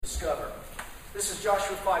This is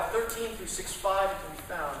Joshua 5:13 through 6:5. It can be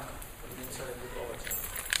found on the inside of your bulletin.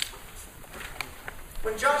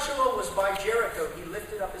 When Joshua was by Jericho, he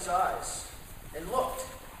lifted up his eyes and looked.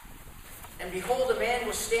 And behold, a man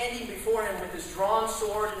was standing before him with his drawn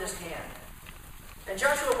sword in his hand. And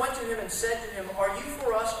Joshua went to him and said to him, "Are you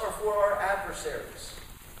for us or for our adversaries?"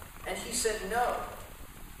 And he said, "No,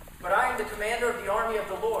 but I am the commander of the army of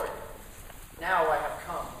the Lord. Now I have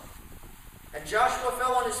come." And Joshua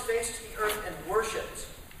fell on his face to the earth and worshipped,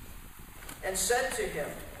 and said to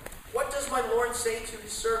him, "What does my Lord say to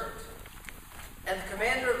his servant?" And the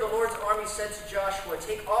commander of the Lord's army said to Joshua,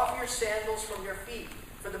 "Take off your sandals from your feet,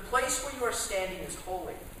 for the place where you are standing is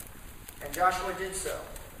holy." And Joshua did so.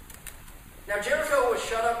 Now Jericho was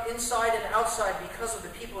shut up inside and outside because of the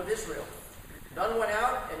people of Israel. None went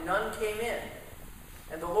out and none came in.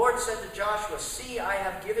 And the Lord said to Joshua, "See, I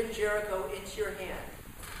have given Jericho into your hand,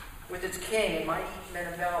 with its king and mighty men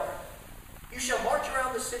of valor. You shall march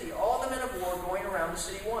around the city, all the men of war going around the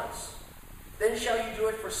city once. Then shall you do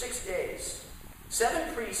it for 6 days.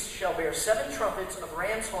 7 priests shall bear 7 trumpets of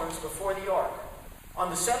ram's horns before the ark. On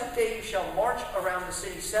the 7th day you shall march around the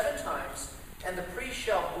city 7 times, and the priests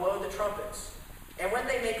shall blow the trumpets. And when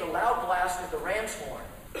they make a loud blast with the ram's horn,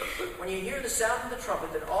 when you hear the sound of the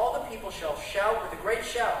trumpet, then all the people shall shout with a great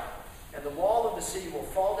shout, and the wall of the city will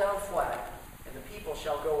fall down flat, and the people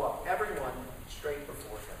shall go up, everyone straight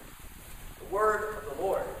before him." The word of the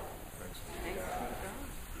Lord.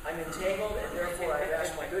 I'm entangled, and therefore I've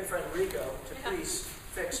asked my good friend Rico to please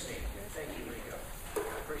fix me. Thank you, Rico.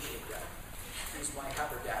 I appreciate that. He's my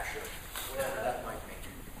haberdasher, whatever that might mean.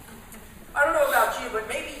 I don't know about you, but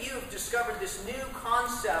maybe you've discovered this new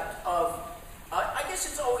concept of, I guess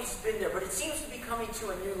it's always been there, but it seems to be coming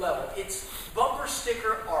to a new level. It's bumper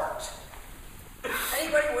sticker art.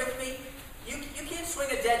 Anybody with me? You can't swing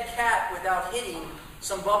a dead cat without hitting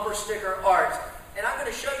some bumper sticker art. And I'm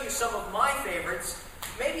going to show you some of my favorites.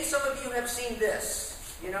 Maybe some of you have seen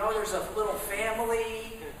this. You know, there's a little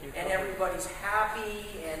family, and everybody's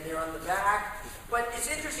happy, and they're on the back. But it's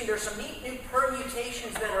interesting, there's some neat new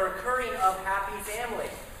permutations that are occurring of happy family.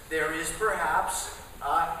 There is perhaps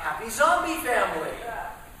a happy zombie family,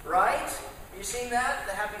 right? Have you seen that?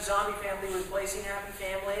 The happy zombie family replacing happy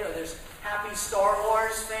family, or there's happy Star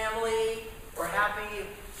Wars family, or happy...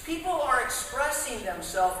 People are expressing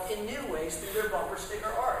themselves in new ways through their bumper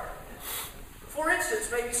sticker art. For instance,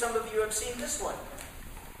 maybe some of you have seen this one.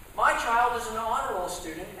 My child is an honor roll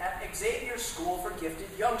student at Xavier School for Gifted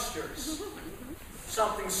Youngsters.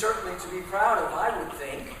 Something certainly to be proud of, I would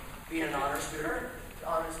think, being an honor student.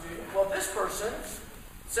 Well, this person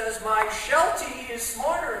says, "My Sheltie is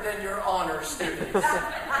smarter than your honor student."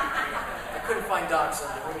 I couldn't find docs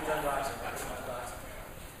on it. We've done docs on it.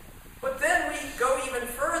 But then we go even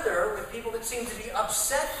further with people that seem to be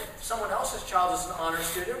upset that someone else's child is an honor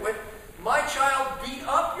student with, "My child beat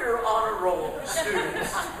up your honor roll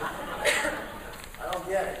students." I don't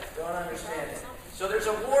get it. Don't understand it. So there's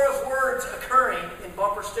a war of words occurring in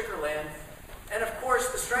bumper sticker land. And of course,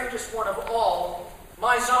 the strangest one of all,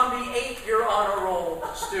 "My zombie ate your honor roll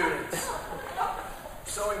students."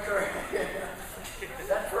 So encouraging.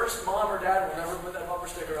 That first mom or dad will never put that bumper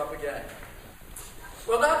sticker up again.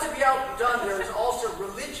 Well, not to be outdone, there is also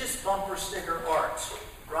religious bumper sticker art,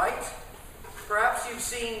 right? Perhaps you've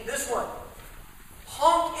seen this one.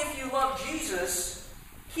 "Honk if you love Jesus.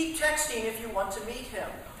 Keep texting if you want to meet him."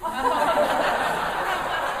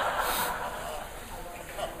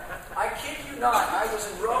 I kid you not, I was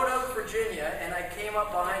in Roanoke, Virginia, and I came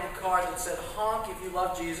up behind a car that said, "Honk if you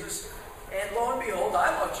love Jesus." And lo and behold, I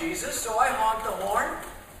love Jesus, so I honked the horn.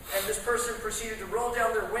 And this person proceeded to roll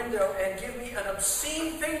down their window and give me an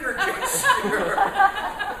obscene finger gesture.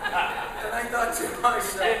 And I thought to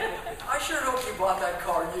myself, I sure hope you bought that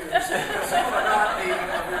car used, because you are not being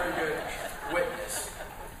a very good witness.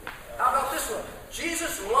 How about this one?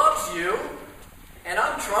 "Jesus loves you, and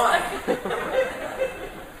I'm trying."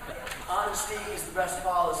 Honesty is the best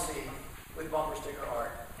policy with bumper sticker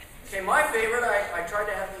art. Okay, my favorite, I tried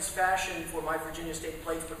to have these fashioned for my Virginia State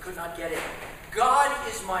plates, but could not get it. "God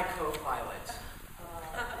is my co-pilot."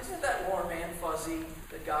 Isn't that warm and fuzzy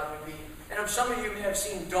that God would be? And some of you may have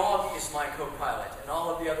seen "Dog is my co-pilot" and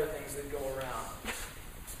all of the other things that go around.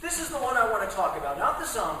 This is the one I want to talk about. Not the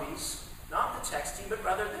zombies, not the texting, but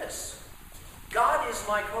rather this. "God is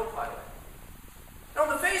my co-pilot." Now, on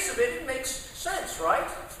the face of it, it makes sense, right?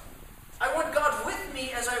 I want God with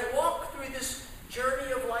me as I walk through this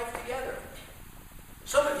journey of life together.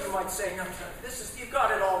 Some of you might say, "No, you've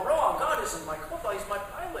got it all wrong. God isn't my co-pilot, he's my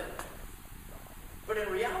pilot." But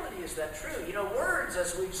in reality, is that true? You know, words,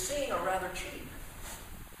 as we've seen, are rather cheap.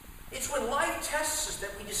 It's It's when life tests us that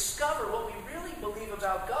we discover what we really believe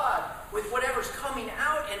about God with whatever's coming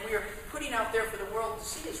out and we're putting out there for the world to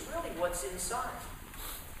see is really what's inside.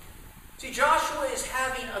 See, Joshua is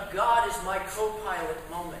having a God is my co-pilot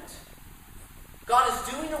moment. God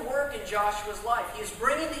is doing a work in Joshua's life. He is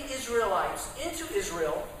bringing the Israelites into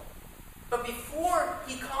Israel, but before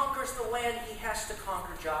he conquers the land, he has to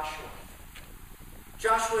conquer Joshua.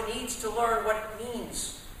 Joshua needs to learn what it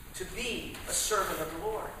means to be a servant of the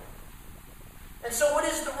Lord. And so what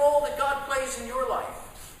is the role that God plays in your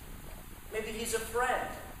life? Maybe he's a friend.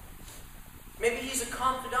 Maybe he's a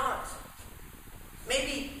confidant.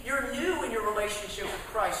 Maybe you're new in your relationship with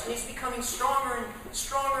Christ and he's becoming stronger and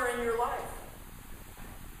stronger in your life.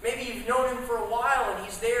 Maybe you've known him for a while and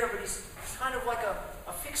he's there, but he's kind of like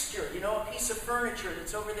a fixture, a piece of furniture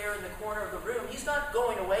that's over there in the corner of the room. He's not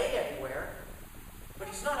going away anywhere, but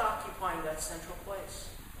he's not occupying that central place.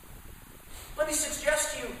 Let me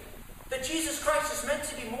suggest to you that Jesus Christ is meant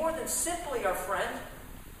to be more than simply our friend,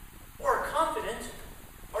 or a confidant,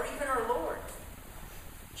 or even our Lord.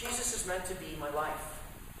 Jesus is meant to be my life.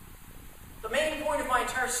 The main point of my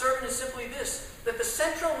entire sermon is simply this, that the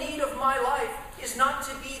central need of my life is not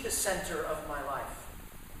to be the center of my life.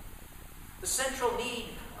 The central need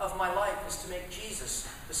of my life is to make Jesus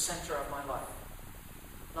the center of my life.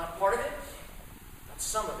 Not part of it, not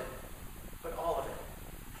some of it, but all of it.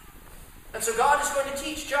 And so God is going to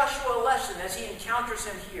teach Joshua a lesson as he encounters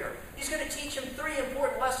him here. He's going to teach him 3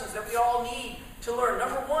 important lessons that we all need to learn.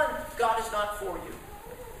 Number 1, God is not for you.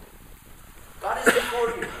 God isn't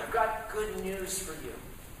for you. I've got good news for you.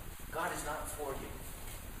 God is not for you.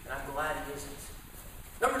 And I'm glad he isn't.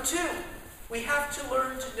 Number 2, we have to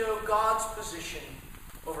learn to know God's position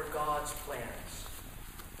over God's plans.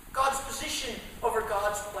 God's position over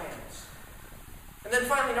God's plans. And then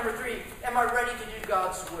finally, number 3, am I ready to do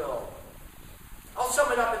God's will? I'll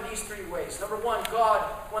sum it up in these 3 ways. Number 1, God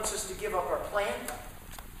wants us to give up our plan.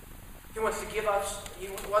 He wants us to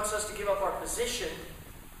give up our position.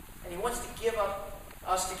 And he wants us to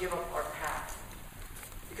give up our path.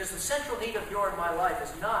 Because the central need of your and my life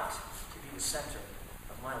is not to be the center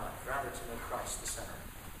of my life, rather to make Christ the center.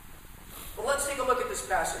 Well, let's take a look at this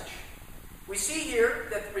passage. We see here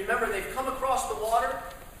that, remember, they've come across the water.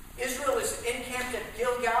 Israel is encamped at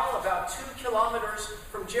Gilgal, about 2 kilometers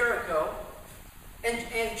from Jericho.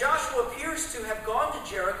 And Joshua appears to have gone to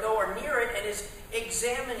Jericho or near it and is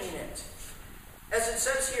examining it. As it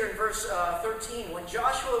says here in verse 13, when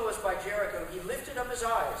Joshua was by Jericho, he lifted up his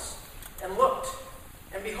eyes and looked,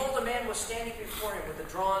 and behold, a man was standing before him with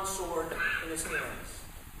a drawn sword in his hands.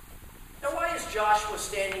 Now, why is Joshua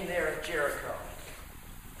standing there at Jericho?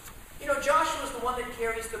 Joshua is the one that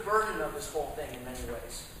carries the burden of this whole thing in many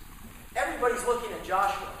ways. Everybody's looking at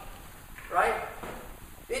Joshua, right?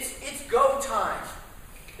 It's go time.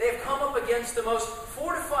 They have come up against the most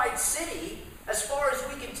fortified city as far as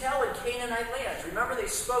we can tell in Canaanite lands. Remember, they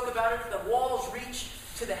spoke about it, the walls reach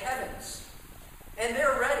to the heavens. And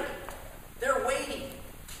they're ready. They're waiting.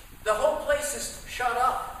 The whole place is shut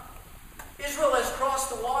up. Israel has crossed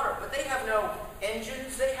the water, but they have no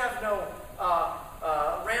engines. They have no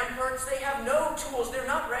ramparts. They have no tools. They're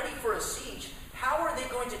not ready for a siege. How are they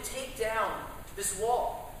going to take down this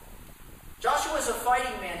wall? Joshua is a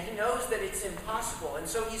fighting man. He knows that it's impossible. And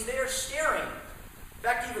so he's there staring. In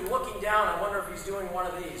fact, even looking down, I wonder if he's doing one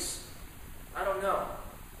of these. I don't know.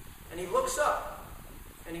 And he looks up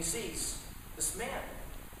and he sees this man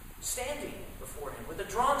standing before him with a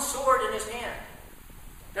drawn sword in his hand.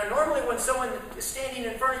 Now, normally when someone is standing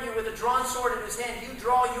in front of you with a drawn sword in his hand, you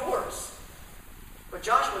draw yours. But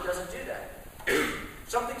Joshua doesn't do that.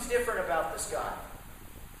 Something's different about this guy.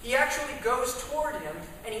 He actually goes toward him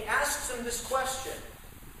and he asks him this question.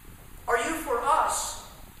 Are you for us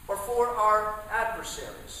or for our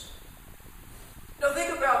adversaries? Now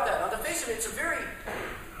think about that. On the face of it, it's a very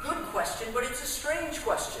good question, but it's a strange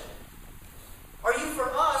question. Are you for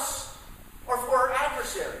us or for our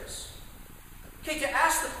adversaries? Okay, to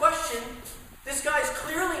ask the question, this guy's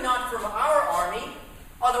clearly not from our army,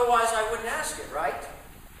 otherwise I wouldn't ask it, right?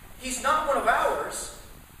 He's not one of ours,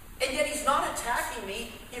 and yet he's not attacking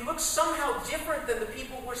me. He looks somehow different than the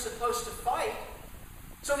people we're supposed to fight.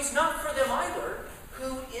 So he's not for them either.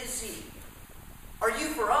 Who is he? Are you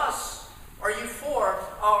for us? Are you for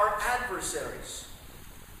our adversaries?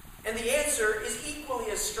 And the answer is equally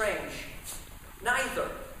as strange. Neither.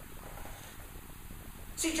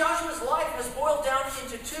 See, Joshua's life has boiled down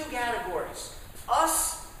into 2 categories.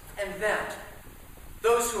 Us and them.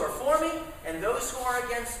 Those who are for me and those who are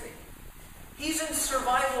against me. He's in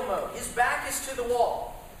survival mode. His back is to the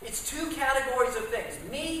wall. It's 2 categories of things.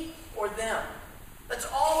 Me or them. That's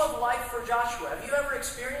all of life for Joshua. Have you ever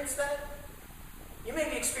experienced that? You may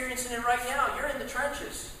be experiencing it right now. You're in the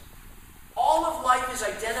trenches. All of life is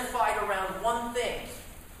identified around one thing.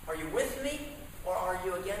 Are you with me or are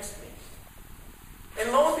you against me?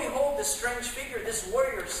 And lo and behold, this strange figure, this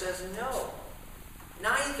warrior says, no,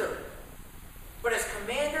 neither. But as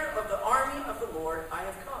commander of the army of the Lord, I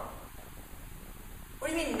have come. What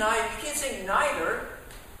do you mean neither? You can't say neither.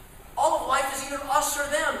 All of life is either us or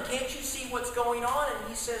them. Can't you see what's going on? And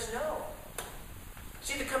he says no.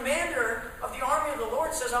 See, the commander of the army of the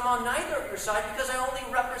Lord says, I'm on neither of your side because I only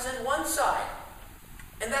represent one side.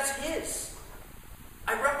 And that's his.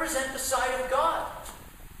 I represent the side of God,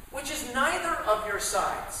 which is neither of your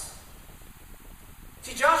sides.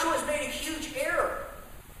 See, Joshua has made a huge error.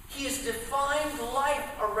 He has defined life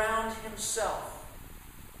around himself.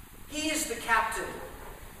 He is the captain.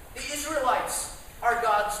 The Israelites are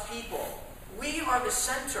God's people. We are the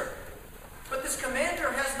center. But this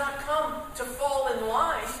commander has not come to fall in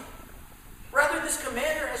line. Rather, this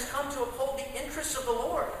commander has come to uphold the interests of the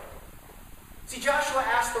Lord. See, Joshua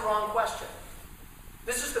asked the wrong question.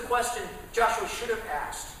 This is the question Joshua should have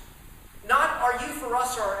asked. Not, are you for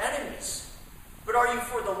us or our enemies? But are you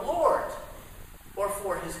for the Lord or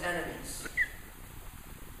for his enemies?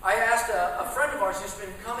 I asked a friend of ours who's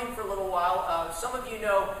been coming for a little while. Some of you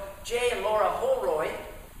know Jay and Laura Holroyd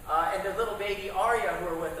and their little baby Arya who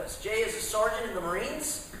are with us. Jay is a sergeant in the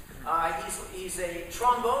Marines. He's a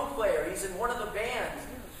trombone player. He's in one of the bands.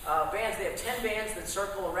 They have 10 bands that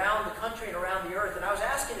circle around the country and around the earth. And I was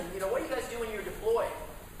asking him, what do you guys do when you're deployed?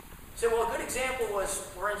 He said, well, a good example was,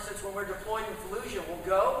 for instance, when we're deployed in Fallujah, we'll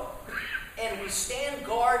go and we stand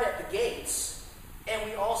guard at the gates and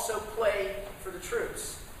we also play for the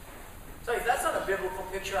troops. So if that's not a biblical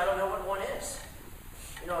picture, I don't know what one is.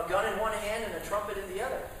 A gun in one hand and a trumpet in the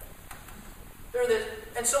other.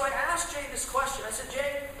 And so I asked Jay this question. I said,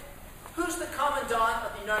 Jay, who's the Commandant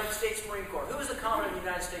of the United States Marine Corps? Who is the Commandant of the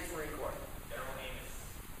United States Marine Corps? General Amos.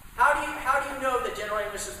 How do you know that General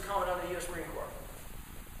Amos is the Commandant of the U.S. Marine Corps?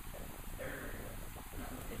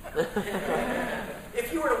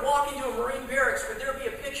 If you were to walk into a Marine barracks, would there be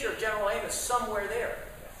a picture of General Amos somewhere there?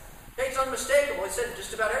 Hey, it's unmistakable. He said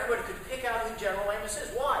just about everybody could pick out who General Amos is.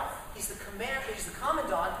 Why? He's the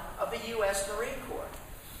Commandant of the U.S. Marine Corps.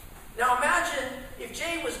 Now imagine if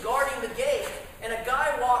Jay was guarding the gate and a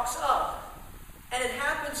guy walks up and it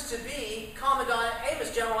happens to be Commandant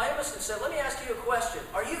Amos, General Amos, and said, let me ask you a question.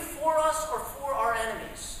 Are you for us or for our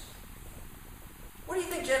enemies? What do you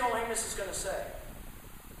think General Amos is going to say?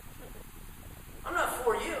 I'm not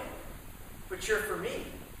for you, but you're for me.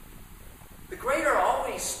 The greater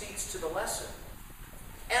always speaks to the lesser.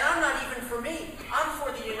 And I'm not even for me. I'm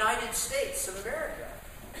for the United States of America.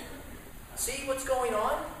 See what's going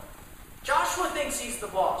on? Joshua thinks he's the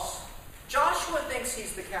boss. Joshua thinks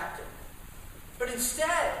he's the captain. But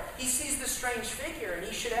instead, he sees this strange figure and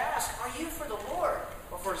he should ask, are you for the Lord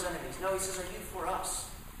or for his enemies? No, he says, are you for us?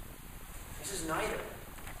 He says, neither.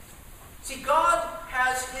 See, God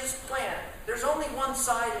has his plan. There's only one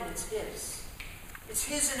side and it's his. It's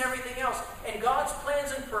his and everything else. And God's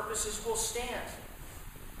plans and purposes will stand.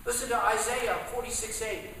 Listen to Isaiah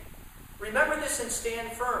 46:8. Remember this and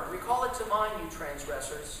stand firm. Recall it to mind, you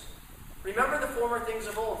transgressors. Remember the former things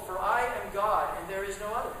of old, for I am God and there is no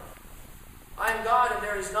other. I am God and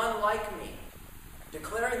there is none like me,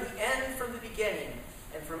 declaring the end from the beginning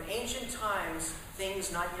and from ancient times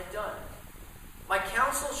things not yet done. My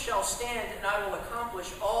counsel shall stand and I will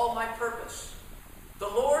accomplish all my purpose. The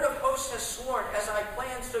Lord of hosts has sworn, as I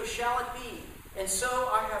planned, so shall it be. And so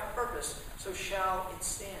I have purpose, so shall it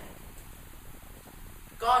stand.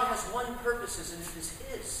 God has one purpose, and it is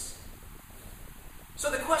his. So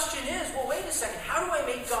the question is, well, wait a second. How do I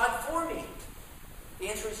make God for me? The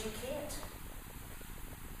answer is you can't.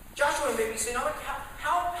 Joshua may be saying,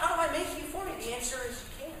 how do I make you for me? The answer is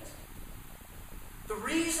you can't. The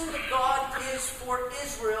reason that God is for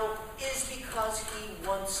Israel is because he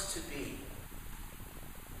wants to be.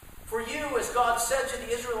 For you, as God said to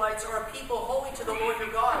the Israelites, are a people holy to the Lord your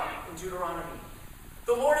God in Deuteronomy.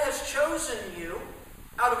 The Lord has chosen you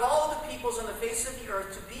out of all the peoples on the face of the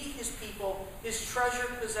earth to be his people, his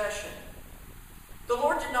treasured possession. The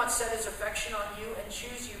Lord did not set his affection on you and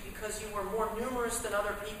choose you because you were more numerous than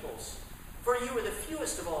other peoples, for you were the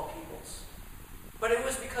fewest of all peoples. But it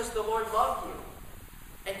was because the Lord loved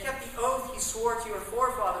you and kept the oath he swore to your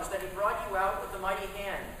forefathers that he brought you out with a mighty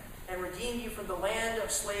hand and redeemed you from the land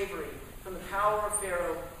of slavery, from the power of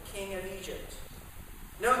Pharaoh, king of Egypt.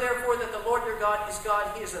 Know therefore that the Lord your God is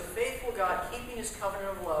God. He is a faithful God, keeping his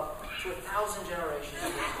covenant of love to 1,000 generations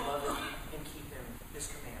of those who love him and keep his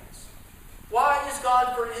commands. Why is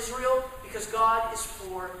God for Israel? because God is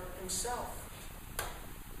for himself.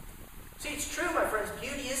 See, it's true, my friends,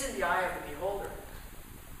 beauty is in the eye of the beholder.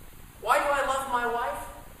 Why do I love my wife?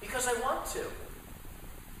 Because I want to.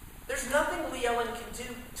 There's nothing Lee Ellen can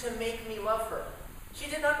do to make me love her. She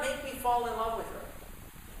did not make me fall in love with her.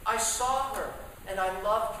 I saw her, and I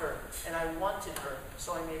loved her, and I wanted her,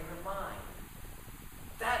 so I made her mine.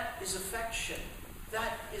 That is affection.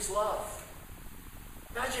 That is love.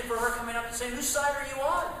 Imagine for her coming up and saying, whose side are you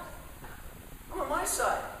on? I'm on my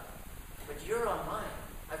side. But you're on mine.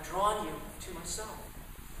 I've drawn you to myself.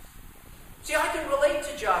 See, I can relate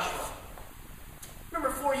to Joshua.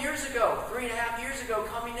 Remember 4 years ago, 3.5 years ago,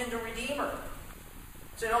 coming into Redeemer.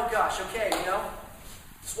 Saying, oh gosh, okay,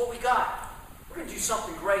 this is what we got. We're going to do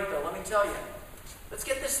something great, though, let me tell you. Let's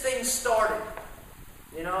get this thing started.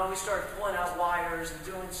 We started pulling out wires and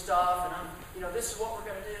doing stuff, and this is what we're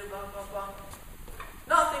going to do, blah, blah, blah.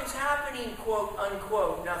 Nothing's happening, quote,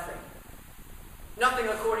 unquote, nothing. Nothing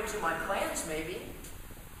according to my plans, maybe.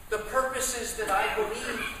 The purposes that I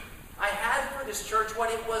believe I had for this church,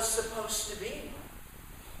 what it was supposed to be.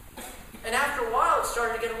 And after a while, it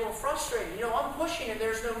started to get a little frustrating. I'm pushing and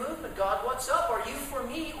there's no movement. God, what's up? Are you for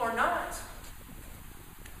me or not?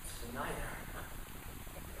 Neither.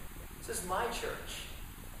 This is my church.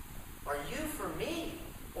 Are you for me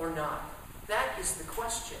or not? That is the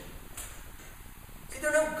question. See,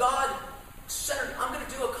 there's no God-centered, I'm going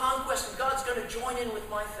to do a conquest and God's going to join in with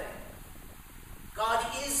my thing. God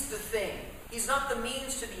is the thing. He's not the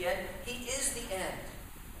means to the end. He is the end.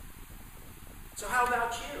 So how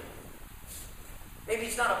about you? Maybe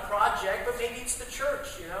it's not a project, but maybe it's the church,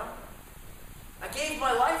 I gave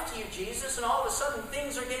my life to you, Jesus, and all of a sudden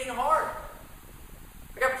things are getting hard.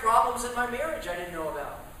 I got problems in my marriage I didn't know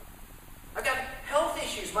about. I got health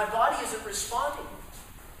issues. My body isn't responding.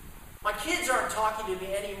 My kids aren't talking to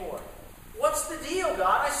me anymore. What's the deal,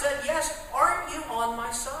 God? I said, yes. Aren't you on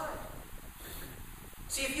my side?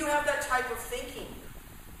 See, if you have that type of thinking,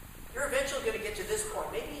 you're eventually going to get to this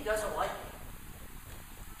point. Maybe he doesn't like me.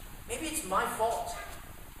 Maybe it's my fault.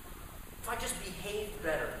 If I just behaved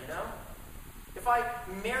better, If I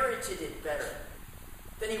merited it better,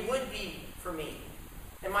 then he would be for me.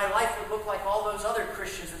 And my life would look like all those other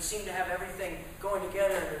Christians that seem to have everything going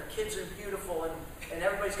together and their kids are beautiful and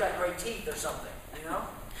everybody's got great teeth or something,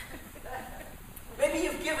 Maybe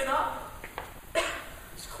you've given up.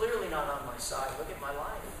 He's clearly not on my side. Look at my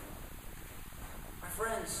life. My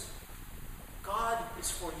friends, God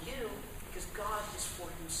is for you because God is for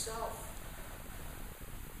himself.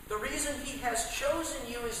 The reason he has chosen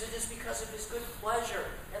you is because of his good pleasure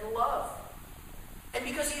and love. And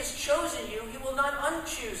because he has chosen you, he will not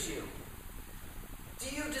unchoose you.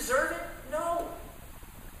 Do you deserve it? No.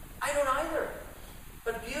 I don't either.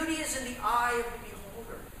 But beauty is in the eye of the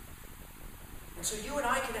beholder. And so you and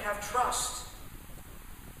I can have trust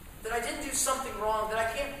that I didn't do something wrong, that I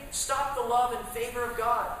can't stop the love in favor of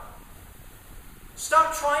God.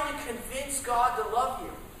 Stop trying to convince God to love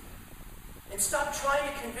you. And stop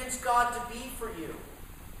trying to convince God to be for you.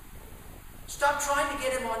 Stop trying to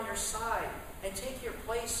get him on your side and take your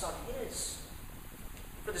place on his.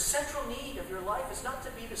 For the central need of your life is not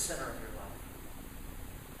to be the center of your life.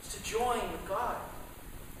 It's to join with God.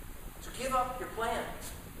 So give up your plan.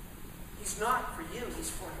 He's not for you,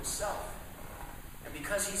 he's for himself. And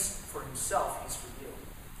because he's for himself, he's for you.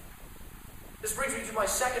 This brings me to my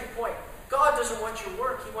second point. God doesn't want your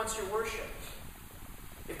work, he wants your worship.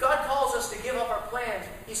 If God calls us to give up our plan,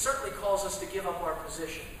 he certainly calls us to give up our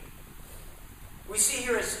position. We see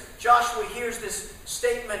here as Joshua hears this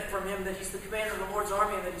statement from him that he's the commander of the Lord's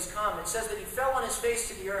army and that he's come. It says that he fell on his face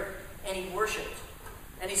to the earth and he worshipped.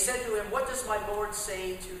 And he said to him, what does my Lord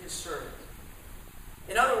say to his servant?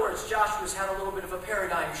 In other words, Joshua's had a little bit of a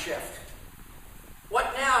paradigm shift.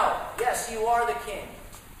 What now? Yes, you are the king.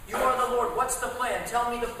 You are the Lord. What's the plan?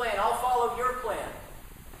 Tell me the plan. I'll follow your plan.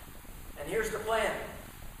 And here's the plan.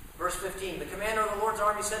 Verse 15. The commander of the Lord's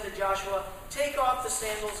army said to Joshua, take off the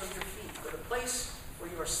sandals of your feet, for the place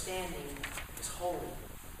where you are standing is holy.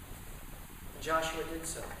 And Joshua did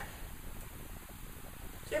so.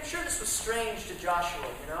 See, I'm sure this was strange to Joshua,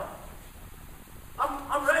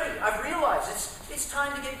 I'm ready. I've realized it's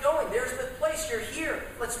time to get going. There's the place. You're here.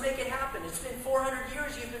 Let's make it happen. It's been 400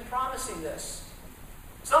 years you've been promising this.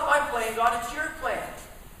 It's not my plan, God. It's your plan.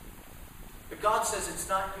 But God says it's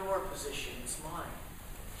not your position. It's mine.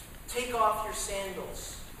 Take off your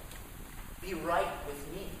sandals. Be right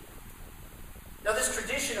with me. Now, this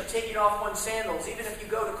tradition of taking off one's sandals, even if you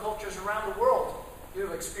go to cultures around the world, you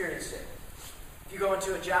have experienced it. If you go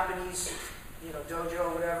into a Japanese dojo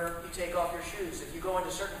or whatever, you take off your shoes. If you go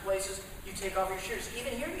into certain places, you take off your shoes.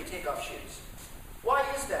 Even here, you take off shoes. Why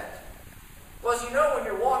is that? Well, as you know, when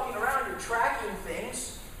you're walking around, you're tracking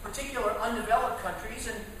things, particular undeveloped countries,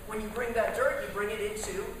 and when you bring that dirt, you bring it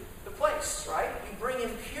into the place, right? You bring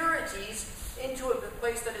impurities into a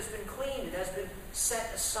place that has been cleaned, it has been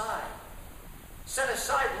set aside. Set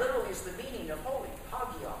aside literally is the meaning of holy,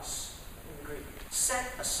 hagios in the Greek.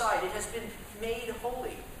 Set aside, it has been made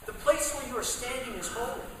holy. The place where you are standing is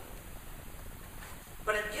holy.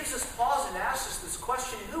 But it gives us pause and asks us this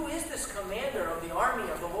question, who is this commander of the army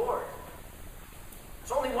of the Lord?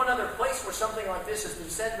 There's only one other place where something like this has been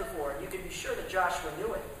said before, and you can be sure that Joshua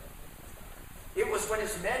knew it. It was when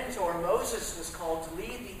his mentor, Moses, was called to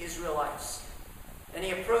lead the Israelites. And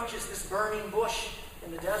he approaches this burning bush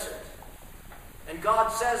in the desert. And God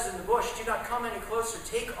says in the bush, do not come any closer.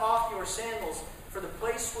 Take off your sandals, for the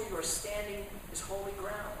place where you are standing is holy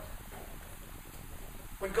ground.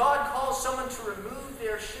 When God calls someone to remove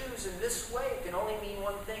their shoes in this way, it can only mean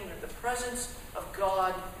one thing, that the presence of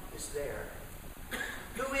God is there.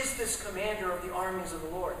 Who is this commander of the armies of the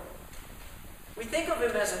Lord? We think of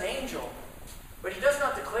him as an angel, but he does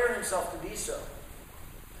not declare himself to be so.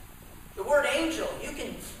 The word angel, you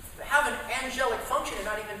can have an angelic function and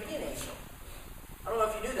not even be an angel. I don't know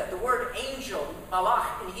if you knew that. The word angel,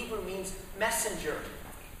 malach, in Hebrew means messenger.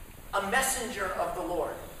 A messenger of the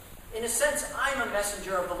Lord. In a sense, I'm a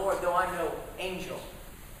messenger of the Lord, though I'm no angel.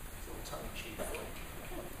 It's a little tongue-in-cheek for you.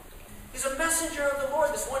 He's a messenger of the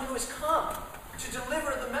Lord, this one who has come to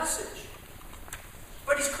deliver the message.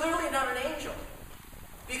 But he's clearly not an angel.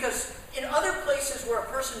 Because in other places where a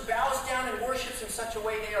person bows down and worships in such a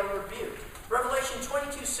way, they are rebuked. Revelation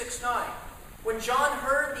 22:6-9. When John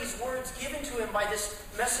heard these words given to him by this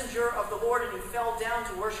messenger of the Lord, and he fell down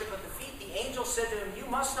to worship at the feet, the angel said to him, you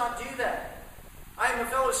must not do that. I am a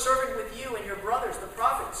fellow servant with you and your brothers, the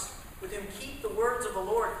prophets, with whom keep the words of the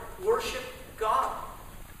Lord. Worship God.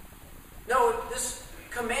 No, this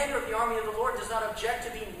commander of the army of the Lord does not object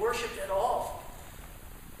to being worshipped at all.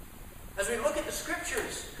 As we look at the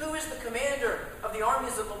scriptures, who is the commander of the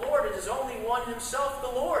armies of the Lord? It is only one himself, the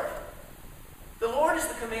Lord. The Lord is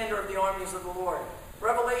the commander of the armies of the Lord.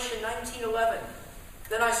 Revelation 19:11.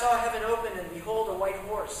 Then I saw heaven open, and behold, a white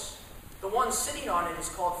horse. The one sitting on it is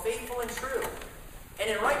called Faithful and True, and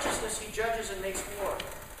in righteousness he judges and makes war.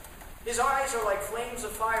 His eyes are like flames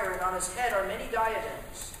of fire, and on his head are many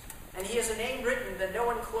diadems. And he has a name written that no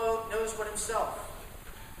one knows but himself.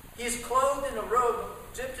 He is clothed in a robe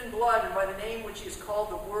dipped in blood, and by the name which he is called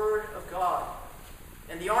the Word of God.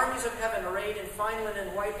 And the armies of heaven, arrayed in fine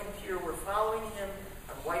linen, white and pure, were following him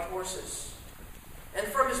on white horses. And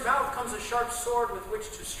from his mouth comes a sharp sword with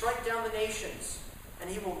which to strike down the nations, and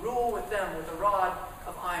he will rule with them with a rod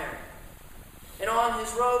of iron. And on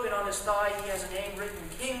his robe and on his thigh he has a name written,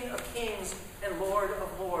 King of Kings and Lord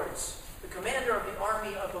of Lords. The commander of the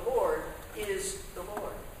army of the Lord is the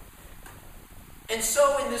Lord. And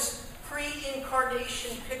so in this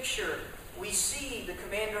pre-incarnation picture, we see the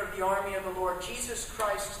commander of the army of the Lord, Jesus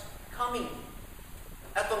Christ, coming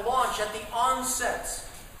at the launch, at the onset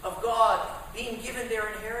of God being given their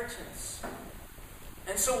inheritance.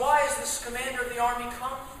 And so why is this commander of the army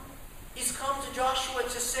come? He's come to Joshua to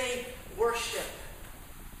say, worship.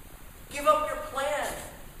 Give up your plan,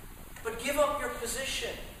 but give up your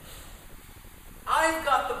position. I've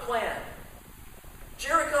got the plan.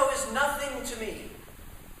 Jericho is nothing to me.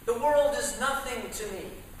 The world is nothing to me.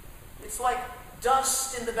 It's like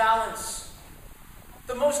dust in the balance.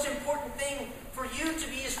 The most important thing for you to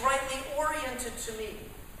be is rightly oriented to me,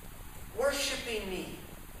 worshiping me.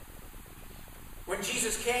 When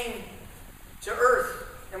Jesus came to earth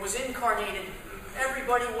and was incarnated,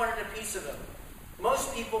 everybody wanted a piece of him.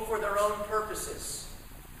 Most people for their own purposes.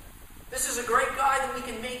 This is a great guy that we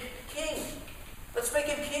can make king. Let's make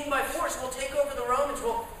him king by force. We'll take over the Romans.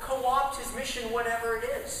 We'll co-opt his mission, whatever it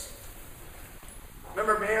is.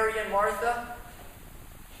 Remember Mary and Martha?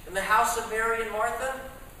 In the house of Mary and Martha?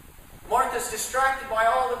 Martha's distracted by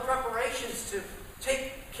all the preparations to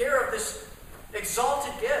take care of this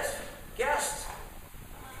exalted guest.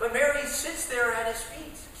 But Mary sits there at his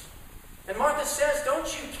feet. And Martha says, don't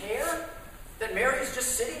you care that Mary's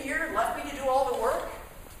just sitting here and left me to do all the work?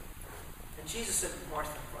 And Jesus said,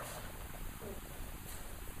 Martha, Martha,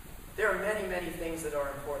 there are many, many things that are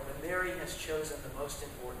important, but Mary has chosen the most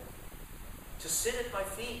important. To sit at my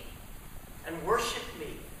feet and worship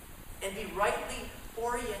me and be rightly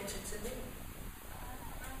oriented to me.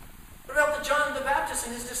 What about the John the Baptist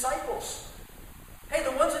and his disciples? Hey,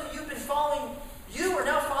 the ones that you've been following, you are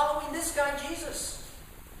now following this guy, Jesus.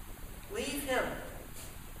 Leave him.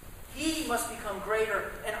 He must become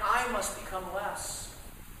greater and I must become less.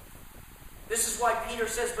 This is why Peter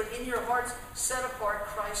says, but in your hearts set apart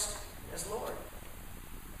Christ as Lord.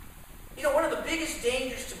 You know, one of the biggest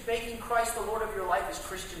dangers to making Christ the Lord of your life is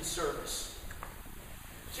Christian service.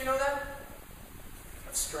 Do you know that?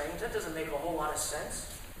 That's strange. That doesn't make a whole lot of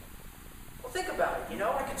sense. Well, think about it. You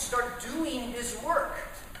know, I can start doing His work.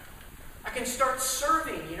 I can start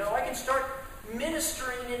serving. You know, I can start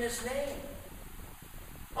ministering in His name.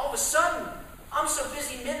 All of a sudden, I'm so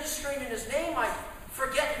busy ministering in His name, I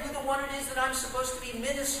forget who the one it is that I'm supposed to be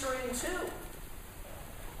ministering to.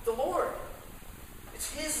 The Lord.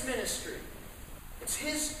 It's His ministry. It's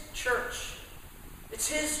His church. It's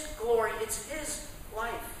His glory. It's His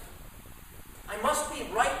life. I must be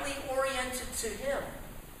rightly oriented to Him,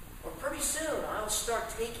 or pretty soon I'll start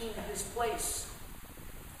taking His place.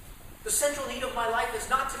 The central need of my life is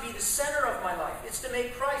not to be the center of my life. It's to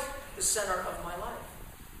make Christ the center of my life.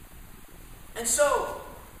 And so,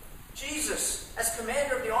 Jesus, as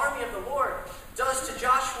commander of the army of the Lord, does to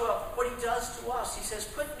Joshua what He does to us. He says,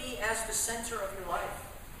 put me as the center of your life.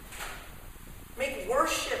 Make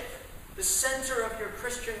worship the center of your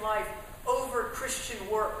Christian life over Christian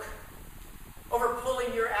work, over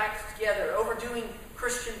pulling your act together, over doing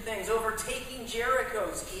Christian things, over taking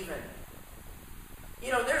Jerichos even.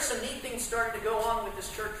 You know, there's some neat things starting to go on with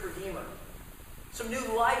this church Redeemer. Some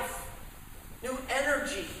new life, new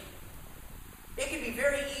energy. It can be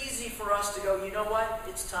very easy for us to go, you know what?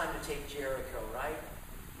 It's time to take Jericho, right?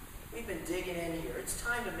 We've been digging in here. It's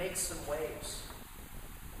time to make some waves.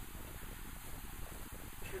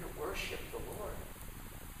 If you're to worship the Lord,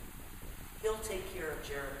 He'll take care of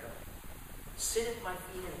Jericho. Sit at my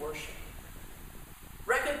feet and worship.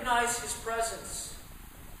 Recognize His presence.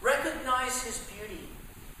 Recognize His beauty.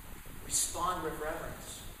 Respond with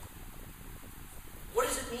reverence. What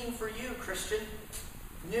does it mean for you, Christian?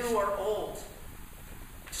 New or old?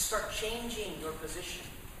 To start changing your position.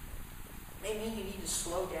 It may mean you need to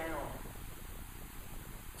slow down.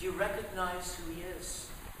 Do you recognize who He is?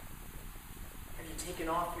 Have you taken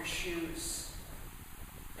off your shoes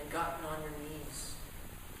and gotten on your knees?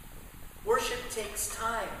 Worship takes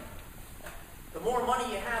time. The more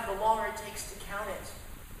money you have, the longer it takes to count it.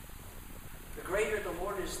 The greater the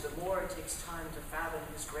Lord is, the more it takes time to fathom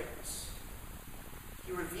His greatness.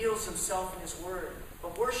 He reveals Himself in His Word.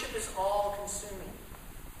 But worship is all-consuming.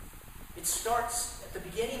 It starts at the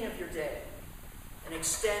beginning of your day and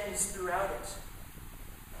extends throughout it.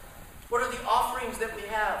 What are the offerings that we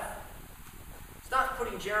have? It's not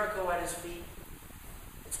putting Jericho at His feet.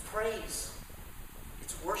 It's praise.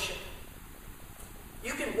 It's worship.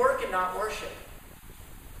 You can work and not worship,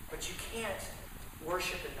 but you can't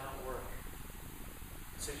worship and not work.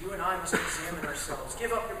 So you and I must examine ourselves.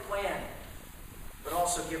 Give up your plan, but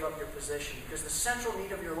also give up your position, because the central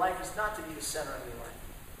need of your life is not to be the center of your life.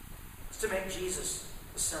 It's to make Jesus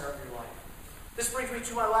the center of your life. This brings me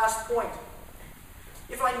to my last point.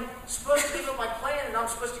 If I'm supposed to give up my plan and I'm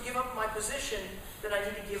supposed to give up my position, then I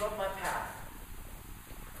need to give up my path.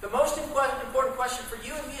 The most important question for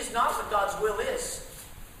you and me is not what God's will is,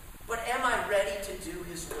 but am I ready to do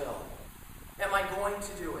His will? Am I going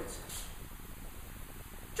to do it?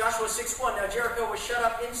 Joshua 6:1, now Jericho was shut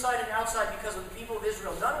up inside and outside because of the people of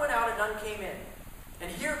Israel. None went out and none came in. And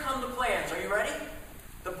here come the plans. Are you ready?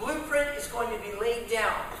 The blueprint is going to be laid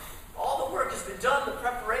down. All the work has been done, the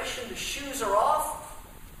preparation, the shoes are off.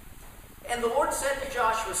 And the Lord said to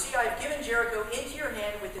Joshua, see, I have given Jericho into your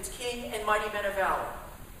hand with its king and mighty men of valor.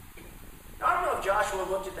 Now, I don't know if Joshua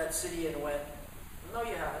looked at that city and went, no,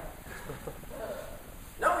 you haven't.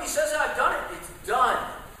 No, he says, I've done it. It's done.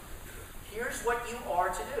 Here's what you are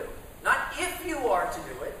to do. Not if you are to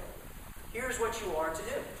do it. Here's what you are to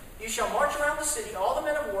do. You shall march around the city, all the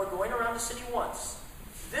men of war going around the city once.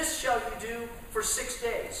 This shall you do for 6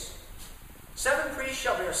 days. 7 priests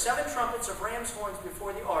shall bear 7 trumpets of ram's horns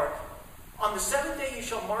before the ark. On the 7th day you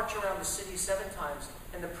shall march around the city 7 times,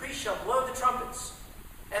 and the priests shall blow the trumpets.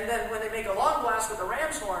 And then when they make a long blast with the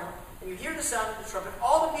ram's horn, and you hear the sound of the trumpet,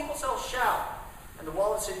 all the people shall shout, and the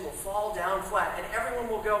wall of the city will fall down flat, and everyone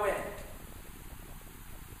will go in.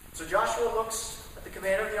 So Joshua looks at the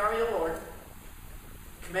commander of the army of the Lord.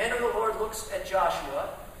 The commander of the Lord looks at Joshua.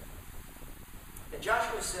 And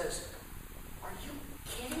Joshua says, are you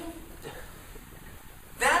kidding?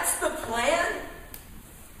 That's the plan?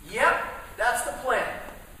 Yep, that's the plan.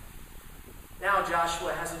 Now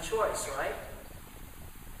Joshua has a choice, right?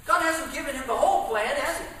 God hasn't given him the whole plan,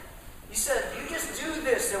 has He? He said, you just do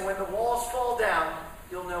this, and when the walls fall down,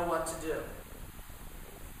 you'll know what to do.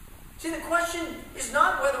 See, the question is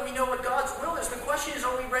not whether we know what God's will is. The question is,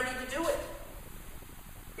 are we ready to do it?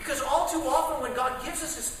 Because all too often when God gives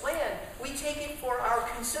us His plan, we take it for our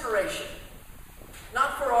consideration,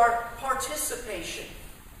 not for our participation.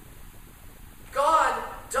 God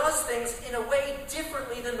does things in a way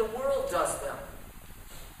differently than the world does them.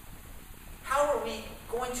 How are we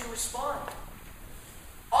going to respond?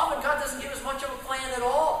 Often God doesn't give us much of a plan at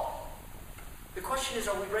all. The question is,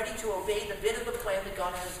 are we ready to obey the bit of the plan that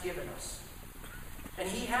God has given us? And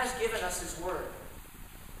He has given us His word.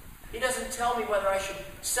 He doesn't tell me whether I should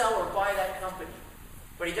sell or buy that company.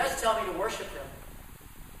 But He does tell me to worship Him.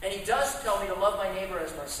 And He does tell me to love my neighbor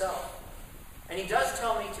as myself. And He does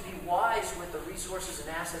tell me to be wise with the resources and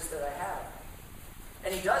assets that I have.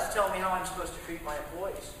 And He does tell me how I'm supposed to treat my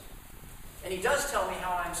employees. And He does tell me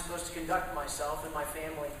how I'm supposed to conduct myself and my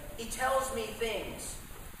family. He tells me things.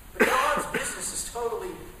 But God's business is totally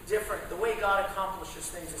different. The way God accomplishes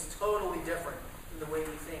things is totally different than the way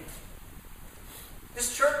we think.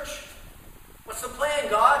 This church, what's the plan,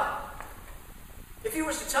 God? If He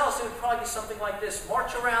was to tell us, it would probably be something like this.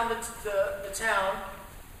 March around the town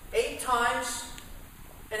 8 times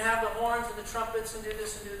and have the horns and the trumpets and do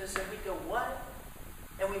this and do this. And we'd go, what?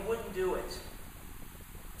 And we wouldn't do it.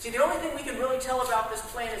 See, the only thing we can really tell about this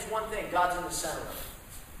plan is one thing. God's in the center of it.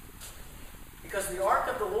 Because the ark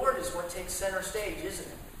of the Lord is what takes center stage, isn't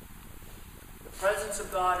it? The presence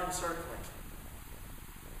of God encircling.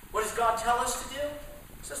 What does God tell us to do?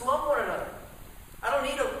 He says, love one another. I don't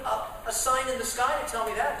need a sign in the sky to tell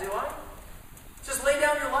me that, do I? He says, lay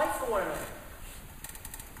down your life for one another.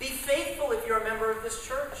 Be faithful if you're a member of this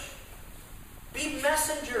church. Be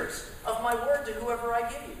messengers of my word to whoever I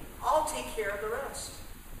give you. I'll take care of the rest.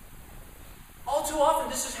 All too often,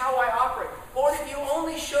 this is how I operate. Lord, if you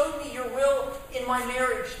only showed me your will in my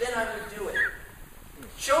marriage, then I would do it.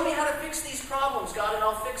 Show me how to fix these problems, God, and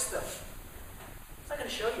I'll fix them. It's not going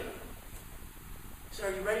to show you. So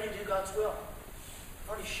are you ready to do God's will? I've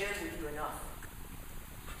already shared with you enough.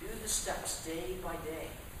 Do the steps day by day.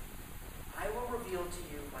 I will reveal to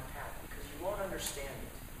you my path because you won't understand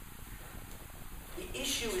it. The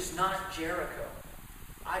issue is not Jericho.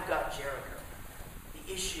 I've got Jericho.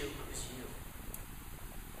 The issue is you.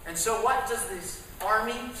 And so what does this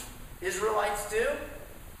army, Israelites, do?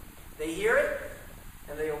 They hear it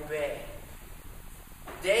and they obey.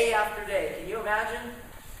 Day after day. Can you imagine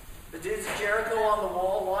the dudes at Jericho on the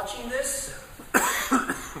wall watching this?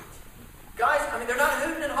 Guys, they're not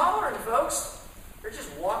hooting and hollering, folks. They're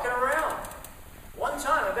just walking around. One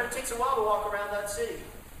time, I bet it takes a while to walk around that city.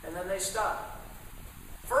 And then they stop.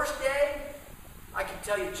 First day, I can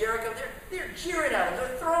tell you, Jericho, they're jeering at him.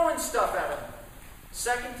 They're throwing stuff at him.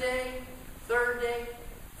 Second day, third day,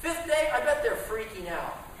 fifth day, I bet they're freaking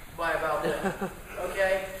out by about then.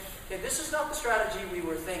 Okay, this is not the strategy we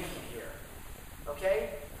were thinking here.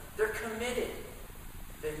 Okay? They're committed.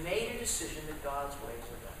 They've made a decision that God's ways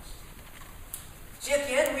are best. See, at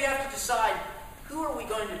the end, we have to decide, who are we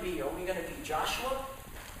going to be? Are we going to be Joshua?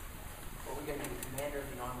 Or are we going to be the commander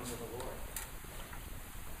of the armies of the Lord?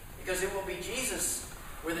 Because it will be Jesus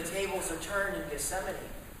where the tables are turned in Gethsemane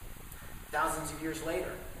thousands of years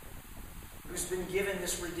later, who's been given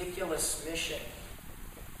this ridiculous mission,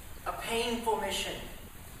 a painful mission.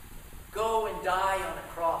 Go and die on a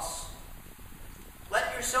cross.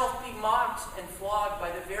 Let yourself be mocked and flogged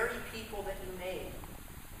by the very people that you made.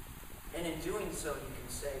 And in doing so, you can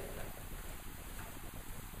save them.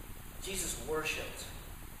 Jesus worshipped.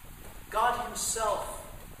 God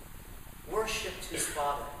Himself worshipped His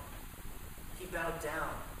Father. He bowed down.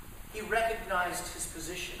 He recognized His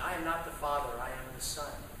position. I am not the Father, I am the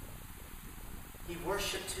Son. He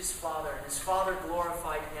worshipped His Father, and His Father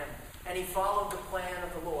glorified Him. And He followed the plan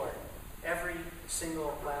of the Lord, every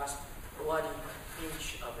single last bloody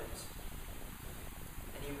inch of it.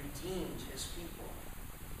 And He redeemed His people.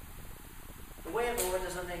 The way of the Lord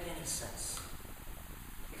doesn't make any sense,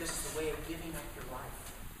 because it's the way of giving up your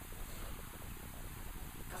life.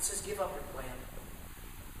 God says, give up your plan.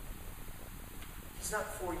 He's not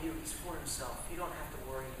for you, He's for Himself. You don't have to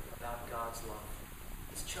worry about God's love.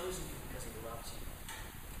 He's chosen you because He loves you.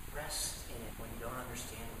 Rest in it when you don't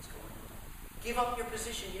understand what's going on. Give up your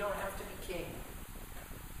position. You don't have to be king.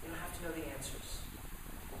 You don't have to know the answers.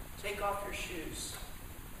 Take off your shoes.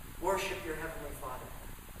 Worship your Heavenly Father.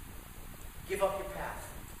 Give up your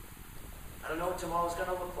path. I don't know what tomorrow's going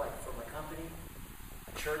to look like for my company,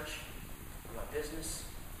 my church, or my business,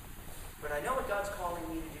 but I know what God's calling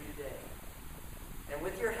me to do today. And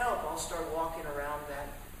with your help, I'll start walking around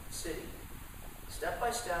that city. Step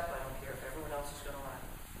by step, I don't care if everyone else is going to laugh.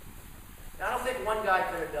 Now, I don't think one guy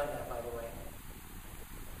could have done that, by the way.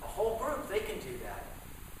 A whole group, they can do that.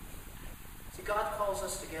 See, God calls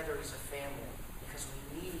us together as a family because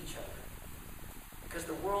we need each other. Because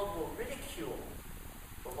the world will ridicule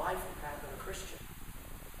the life and path of a Christian.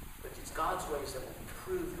 But it's God's ways that will be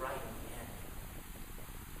proved right in the end.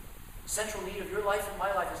 central need of your life and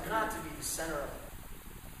my life is not to be the center of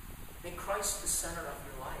it. Make Christ the center of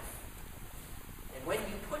your life. And when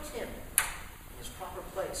you put him in his proper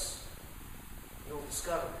place, you will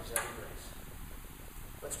discover his every grace.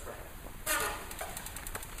 Let's pray.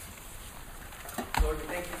 Lord, we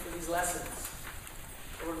thank you for these lessons.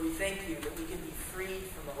 Lord, we thank you that we can be freed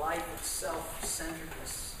from the life of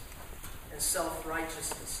self-centeredness and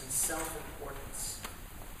self-righteousness and self-importance.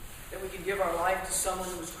 That we can give our life to someone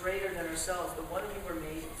who is greater than ourselves, the one we were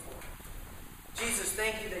made for. Jesus,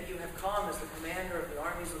 thank you that you have come as the commander of the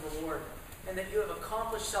armies of the Lord, and that you have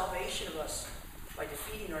accomplished salvation of us by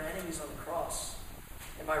defeating our enemies on the cross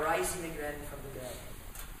and by rising again from the dead.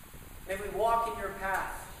 May we walk in your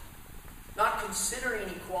path, not considering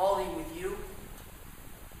equality with you,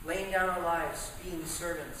 laying down our lives, being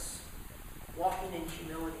servants, walking in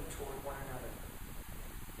humility toward one another.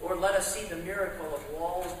 Lord, let us see the miracle of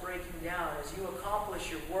walls breaking down as you accomplish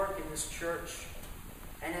your work in this church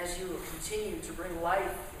and as you continue to bring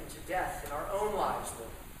life into death in our own lives,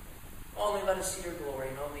 Lord. Only let us see your glory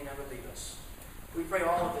and only never leave us. We pray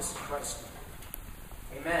all of this in Christ's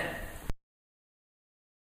name. Amen.